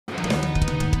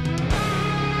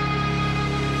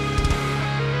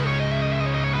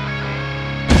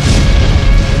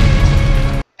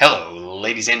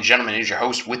ladies and gentlemen, it is your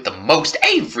host with the most,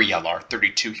 Avery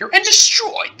LR32 here, and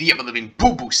destroy the ever-living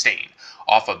boo-boo stain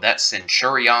off of that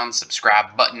Centurion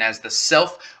subscribe button as the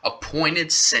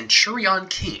self-appointed Centurion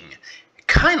King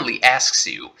kindly asks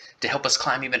you to help us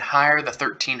climb even higher the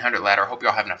 1300 ladder. I hope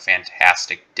you're all having a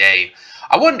fantastic day.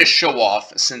 I wanted to show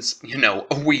off, since, you know,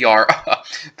 we are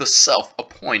the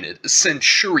self-appointed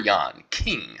Centurion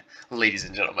King, ladies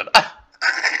and gentlemen.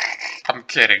 I'm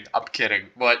kidding,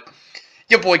 but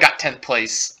your boy got 10th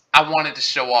place. I wanted to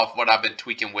show off what I've been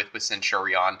tweaking with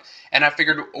Centurion, and I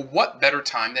figured what better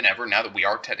time than ever now that we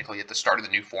are technically at the start of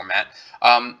the new format.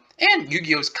 And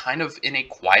Yu-Gi-Oh! Is kind of in a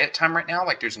quiet time right now.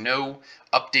 Like, there's no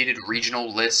updated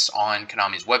regional lists on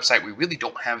Konami's website. We really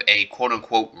don't have a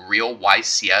quote-unquote real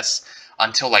YCS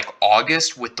until like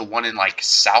August, with the one in like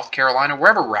South Carolina,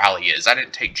 wherever Raleigh is. I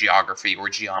didn't take geography or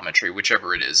geometry,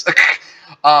 whichever it is.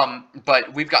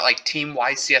 But we've got like team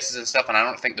YCSs and stuff, and I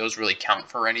don't think those really count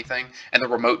for anything. And the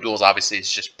remote duels obviously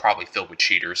is just probably filled with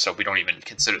cheaters, so we don't even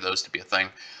consider those to be a thing.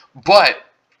 But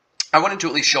I wanted to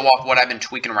at least show off what I've been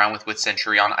tweaking around with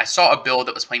Centurion. I saw a build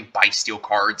that was playing buy-steal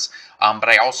cards, but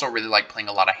I also really like playing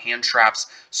a lot of hand traps,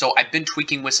 so I've been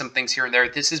tweaking with some things here and there.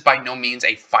 This is by no means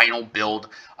a final build.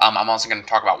 I'm also going to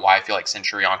talk about why I feel like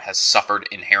Centurion has suffered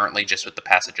inherently just with the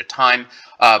passage of time.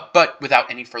 But without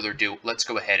any further ado, let's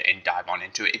go ahead and dive on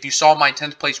into it. If you saw my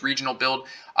 10th place regional build,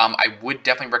 I would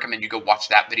definitely recommend you go watch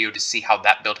that video to see how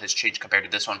that build has changed compared to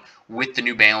this one with the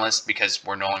new ban list, because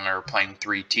we're no longer playing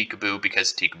 3 Tikaboo,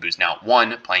 because Tikaboo's now at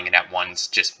 1. Playing it at 1's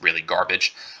just really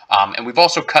garbage. And we've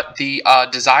also cut the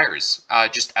desires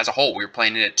just as a whole. We were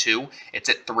playing it at 2. It's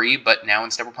at 3, but now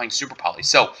instead we're playing Super Poly.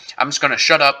 So I'm just going to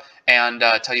shut up and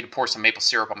tell you to pour some maple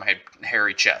syrup on my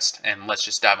hairy chest, and let's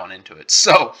just dive on into it.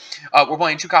 So we're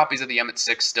playing 2 copies of the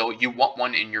M6 still. You want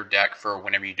one in your deck for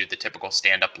whenever you do the typical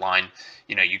stand-up line.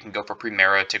 You know, you can go for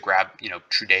Primera to grab, you know,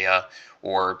 Trudea,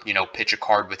 or, you know, pitch a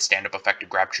card with stand-up effect to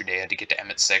grab Trudea to get to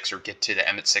M6, or get to the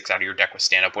M6 out of your deck with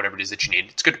stand-up, whatever it is that you need.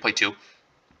 It's good to play 2.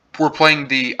 We're playing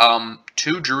the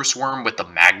 2 Jerusalem with the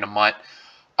Magnamut.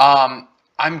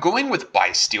 I'm going with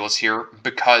buy-steals here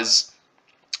because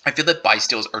I feel that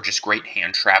buy-steals are just great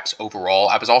hand traps overall.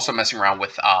 I was also messing around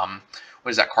with,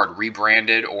 what is that card,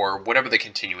 Rebranded, or whatever the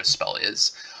continuous spell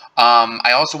is.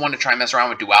 I also wanted to try and mess around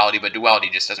with Duality, but Duality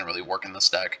just doesn't really work in this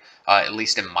deck, at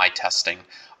least in my testing.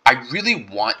 I really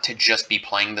want to just be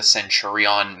playing the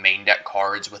Centurion main deck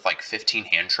cards with like 15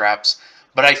 hand traps,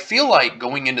 but I feel like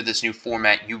going into this new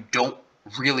format, you don't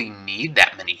really need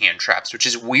that many hand traps, which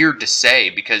is weird to say,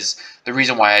 because the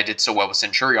reason why I did so well with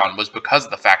Centurion was because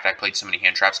of the fact I played so many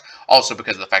hand traps, also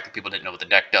because of the fact that people didn't know what the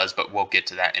deck does, but we'll get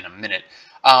to that in a minute.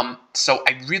 So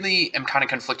I really am kind of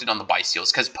conflicted on the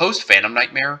buy-steals, because post-Phantom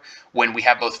Nightmare, when we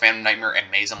have both Phantom Nightmare and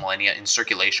Maze of Millennia in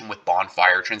circulation with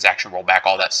Bonfire, Transaction Rollback,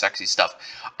 all that sexy stuff,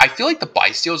 I feel like the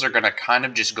buy-steals are going to kind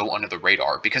of just go under the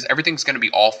radar, because everything's going to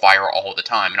be all fire all the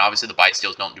time, and obviously the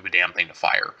buy-steals don't do a damn thing to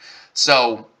fire.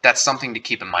 So that's something to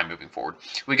keep in mind moving forward.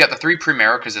 We got the 3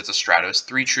 Primera because it's a Stratos,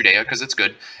 3 Trudea because it's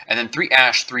good, and then 3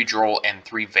 Ash, 3 Droll, and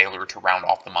 3 Valor to round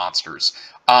off the monsters.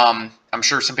 I'm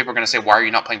sure some people are going to say, why are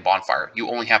you not playing Bonfire? You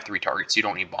only have 3 targets. You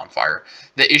don't need Bonfire.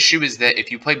 The issue is that if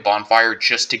you play Bonfire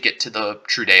just to get to the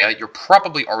Trudea, you're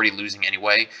probably already losing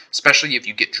anyway, especially if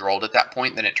you get drolled at that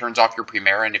point. Then it turns off your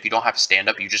Primera, and if you don't have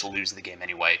stand-up, you just lose the game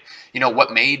anyway. You know,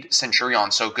 what made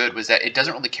Centurion so good was that it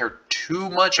doesn't really care too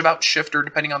much about Shifter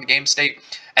depending on the game state.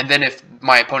 And then if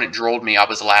my opponent drolled me, I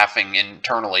was laughing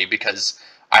internally because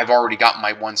I've already got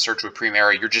my 1 search with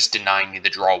Primera. You're just denying me the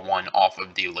draw 1 off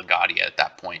of the Legadia at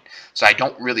that point. So I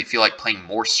don't really feel like playing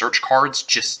more search cards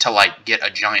just to like get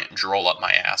a giant droll up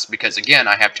my ass. Because again,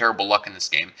 I have terrible luck in this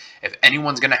game. If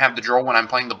anyone's going to have the droll when I'm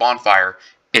playing the Bonfire,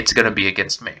 it's going to be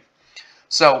against me.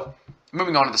 So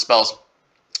moving on to the spells.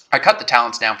 I cut the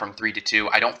talents down from 3 to 2.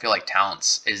 I don't feel like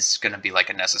talents is going to be like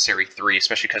a necessary 3,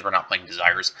 especially because we're not playing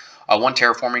desires. 1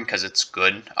 terraforming because it's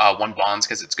good. 1 bonds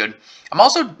because it's good. I'm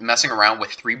also messing around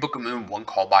with 3 Book of Moon, 1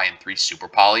 Call By, and 3 Super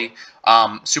Poly.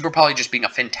 Super Poly just being a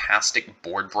fantastic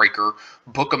board breaker.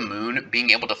 Book of Moon being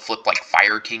able to flip like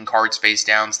Fire King cards face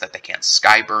down so that they can't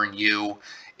Skyburn you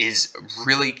is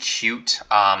really cute.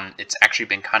 It's actually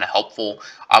been kind of helpful.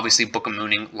 Obviously, Book of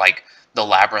Mooning like the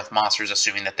Labyrinth monsters,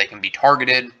 assuming that they can be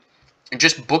targeted. And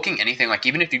just booking anything, like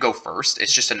even if you go first,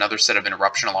 it's just another set of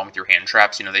interruption along with your hand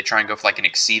traps. You know, they try and go for like an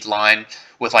Exceed line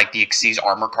with like the Exceed's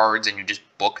armor cards, and you just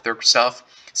book their stuff.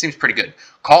 Seems pretty good.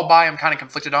 Call By, I'm kind of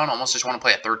conflicted on. Almost just want to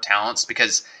play a 3rd talents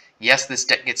because, yes, this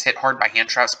deck gets hit hard by hand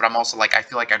traps, but I'm also like, I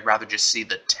feel like I'd rather just see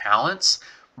the talents.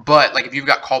 But like if you've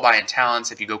got Call by and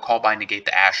Talents, if you go Call by, negate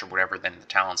the Ash or whatever, then the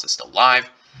Talents is still live.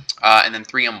 And then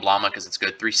 3 Emblama because it's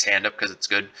good, 3 Stand Up because it's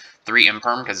good, 3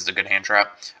 Imperm because it's a good hand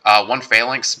trap, 1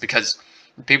 Phalanx because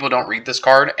people don't read this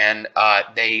card and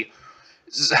they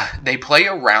play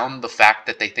around the fact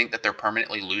that they think that they're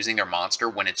permanently losing their monster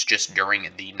when it's just during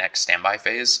the next standby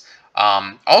phase.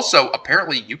 Also,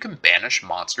 apparently, you can banish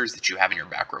monsters that you have in your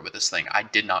back row with this thing. I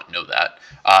did not know that.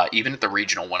 Even at the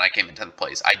regional when I came in 10th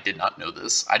place, I did not know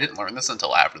this. I didn't learn this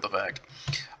until after the fact.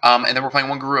 And then we're playing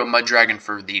 1 Guru, a Mud Dragon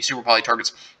for the Super Poly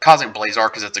targets, Cosmic Blazar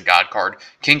because it's a God card,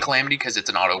 King Calamity because it's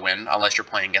an auto win, unless you're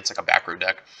playing against like a back row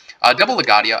deck. Double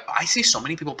Legadia, I see so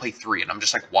many people play 3, and I'm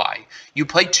just like, why? You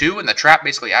play 2, and the trap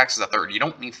basically acts as a 3rd. You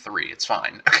don't need 3, it's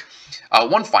fine.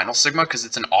 1 Final Sigma, because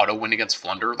it's an auto win against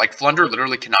Flunder. Like, Flunder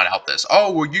literally cannot out this.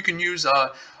 Oh, well, you can use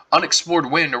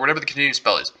Unexplored Wind, or whatever the continuing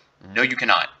spell is. No, you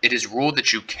cannot. It is ruled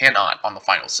that you cannot on the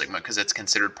Final Sigma, because it's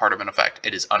considered part of an effect.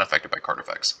 It is unaffected by card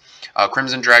effects.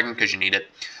 Crimson Dragon, because you need it.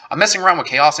 I'm messing around with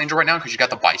Chaos Angel right now, because you got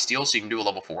the buy steal, so you can do a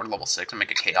level 4 and level 6 and make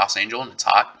a Chaos Angel, and it's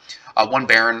hot. 1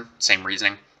 Baron, same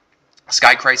reasoning.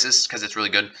 Sky Crisis, because it's really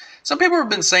good. Some people have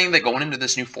been saying that going into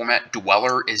this new format,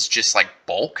 Dweller is just like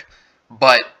bulk.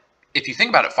 But if you think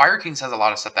about it, Fire Kings has a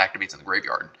lot of stuff that activates in the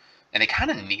graveyard. And they kind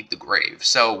of need the grave.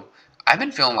 So I've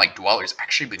been feeling like Dweller's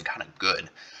actually been kind of good.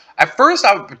 At first,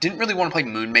 I didn't really want to play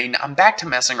Moon Maiden. I'm back to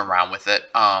messing around with it.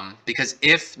 Because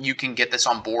if you can get this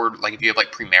on board, like if you have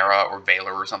like Primera or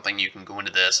Valor or something, you can go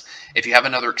into this. If you have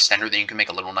another extender, then you can make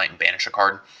a Little Knight and banish a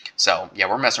card. So yeah,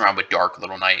 we're messing around with Dark,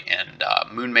 Little Knight, and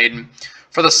Moon Maiden.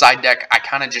 For the side deck, I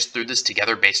kind of just threw this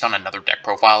together based on another deck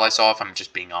profile I saw, if I'm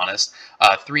just being honest.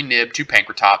 3 Nib, 2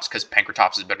 Pankratops, because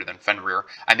Pankratops is better than Fenrir.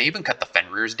 I may even cut the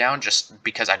Fenrirs down just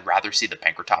because I'd rather see the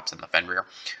Pankratops than the Fenrir.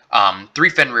 3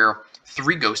 Fenrir,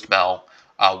 3 Ghost Bell,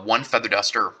 1 Feather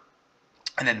Duster,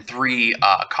 and then 3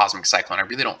 Cosmic Cyclone. I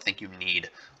really don't think you need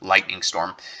Lightning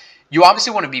Storm. You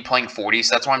obviously want to be playing 40,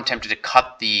 so that's why I'm tempted to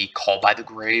cut the Call by the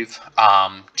Grave,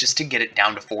 just to get it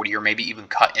down to 40, or maybe even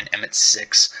cut an Emmet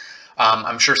 6.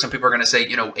 I'm sure some people are going to say,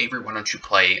 you know, Avery, why don't you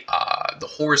play the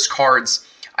Horus cards?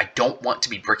 I don't want to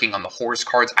be bricking on the Horus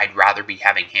cards. I'd rather be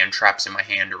having hand traps in my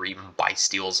hand or even buy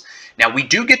steals. Now, we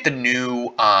do get the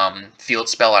new field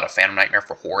spell out of Phantom Nightmare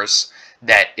for Horus,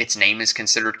 that its name is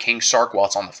considered King Sark while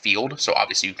it's on the field. So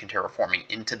obviously you can terraforming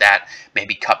into that.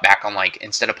 Maybe cut back on, like,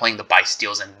 instead of playing the buy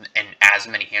steals and as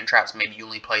many hand traps, maybe you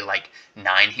only play like 9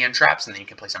 hand traps, and then you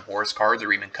can play some Horus cards,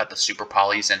 or even cut the super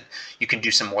polys, and you can do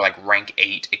some more like rank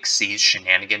 8 Xyz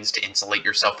shenanigans to insulate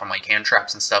yourself from like hand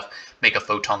traps and stuff, make a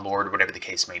Photon Lord, or whatever the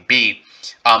case may be.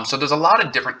 So there's a lot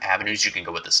of different avenues you can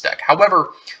go with this deck.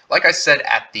 However, like I said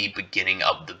at the beginning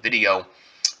of the video,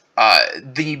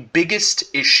 the biggest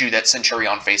issue that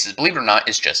Centurion faces, believe it or not,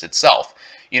 is just itself.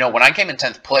 You know, when I came in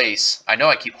 10th place, I know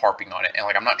I keep harping on it, and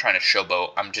like I'm not trying to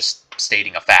showboat, I'm just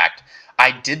stating a fact.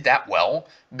 I did that well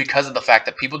because of the fact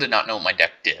that people did not know what my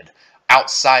deck did.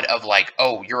 Outside of like,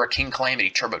 oh, you're a King Calamity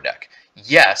turbo deck.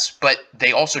 Yes, but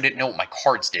they also didn't know what my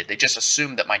cards did. They just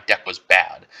assumed that my deck was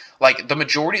bad. Like, the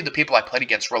majority of the people I played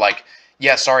against were like,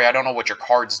 yeah, sorry, I don't know what your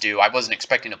cards do. I wasn't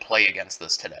expecting to play against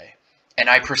this today. And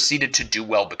I proceeded to do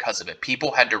well because of it.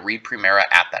 People had to read Primera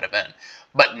at that event.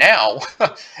 But now,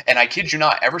 and I kid you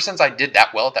not, ever since I did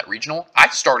that well at that regional,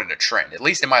 I've started a trend, at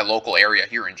least in my local area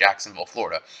here in Jacksonville,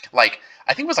 Florida. Like,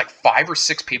 I think it was like 5 or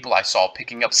 6 people I saw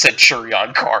picking up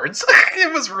Centurion cards.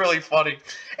 It was really funny.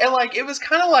 And like, it was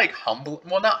kind of like humbling,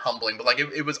 well, not humbling, but like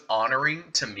it was honoring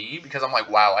to me, because I'm like,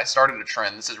 wow, I started a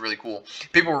trend. This is really cool.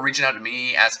 People were reaching out to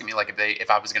me, asking me like if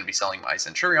I was going to be selling my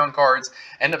Centurion cards.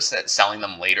 End up selling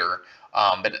them later.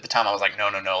 But at the time I was like, no,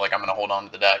 like I'm going to hold on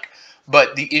to the deck.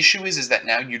 But the issue is that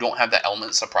now you don't have that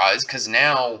element of surprise, because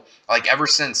now, like, ever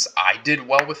since I did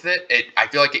well with it, I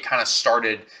feel like it kind of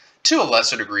started, to a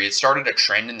lesser degree, it started a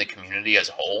trend in the community as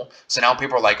a whole. So now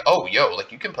people are like, oh, yo,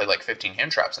 like, you can play like 15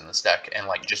 hand traps in this deck and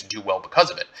like just do well because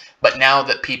of it. But now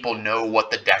that people know what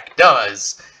the deck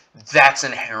does, that's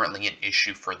inherently an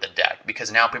issue for the deck,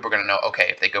 because now people are going to know, okay,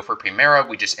 if they go for Primera,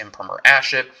 we just Imperm or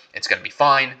Ash it, it's going to be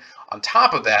fine. On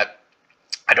top of that,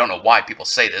 I don't know why people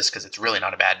say this, because it's really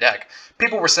not a bad deck.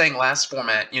 People were saying last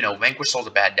format, you know, Vanquish Soul's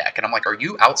a bad deck. And I'm like, are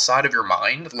you outside of your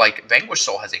mind? Like, Vanquish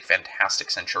Soul has a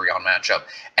fantastic Centurion matchup.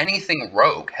 Anything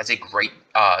Rogue has a great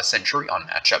Centurion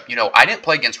matchup. You know, I didn't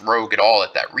play against Rogue at all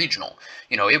at that regional.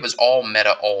 You know, it was all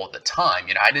meta all the time.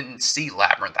 You know, I didn't see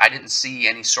Labyrinth. I didn't see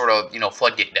any sort of, you know,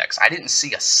 Floodgate decks. I didn't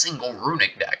see a single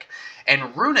Runic deck.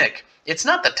 And Runic, it's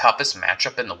not the toughest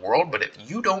matchup in the world, but if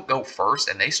you don't go first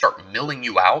and they start milling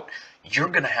you out, you're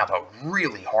going to have a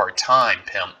really hard time,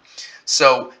 pimp.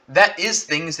 So that is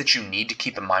things that you need to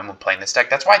keep in mind when playing this deck.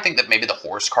 That's why I think that maybe the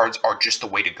horse cards are just the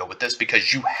way to go with this,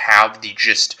 because you have the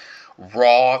just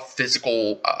raw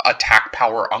physical attack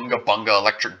power Unga Bunga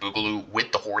Electric Boogaloo with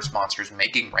the horse monsters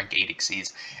making rank 8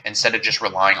 exceeds instead of just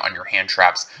relying on your hand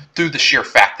traps through the sheer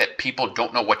fact that people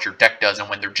don't know what your deck does, and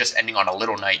when they're just ending on a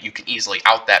Little Knight, you can easily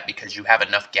out that because you have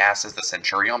enough gas as the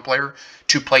Centurion player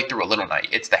to play through a Little Knight.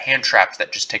 It's the hand traps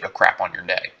that just take a crap on your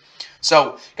day.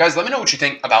 So, guys, let me know what you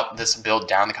think about this build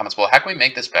down in the comments below. How can we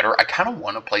make this better? I kind of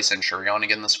want to play Centurion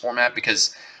again in this format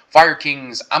because Fire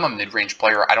Kings, I'm a mid-range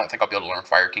player. I don't think I'll be able to learn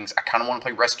Fire Kings. I kind of want to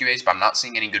play Rescue Ace, but I'm not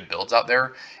seeing any good builds out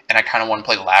there. And I kind of want to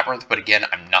play Labyrinth, but again,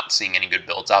 I'm not seeing any good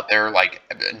builds out there. Like,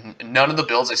 none of the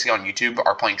builds I see on YouTube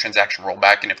are playing Transaction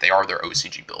Rollback, and if they are, they're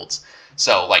OCG builds.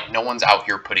 So, like, no one's out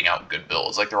here putting out good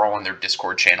builds. Like, they're all on their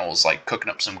Discord channels, like, cooking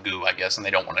up some goo, I guess, and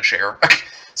they don't want to share.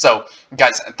 So,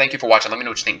 guys, thank you for watching. Let me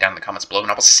know what you think down in the comments below,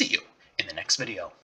 and I will see you in the next video.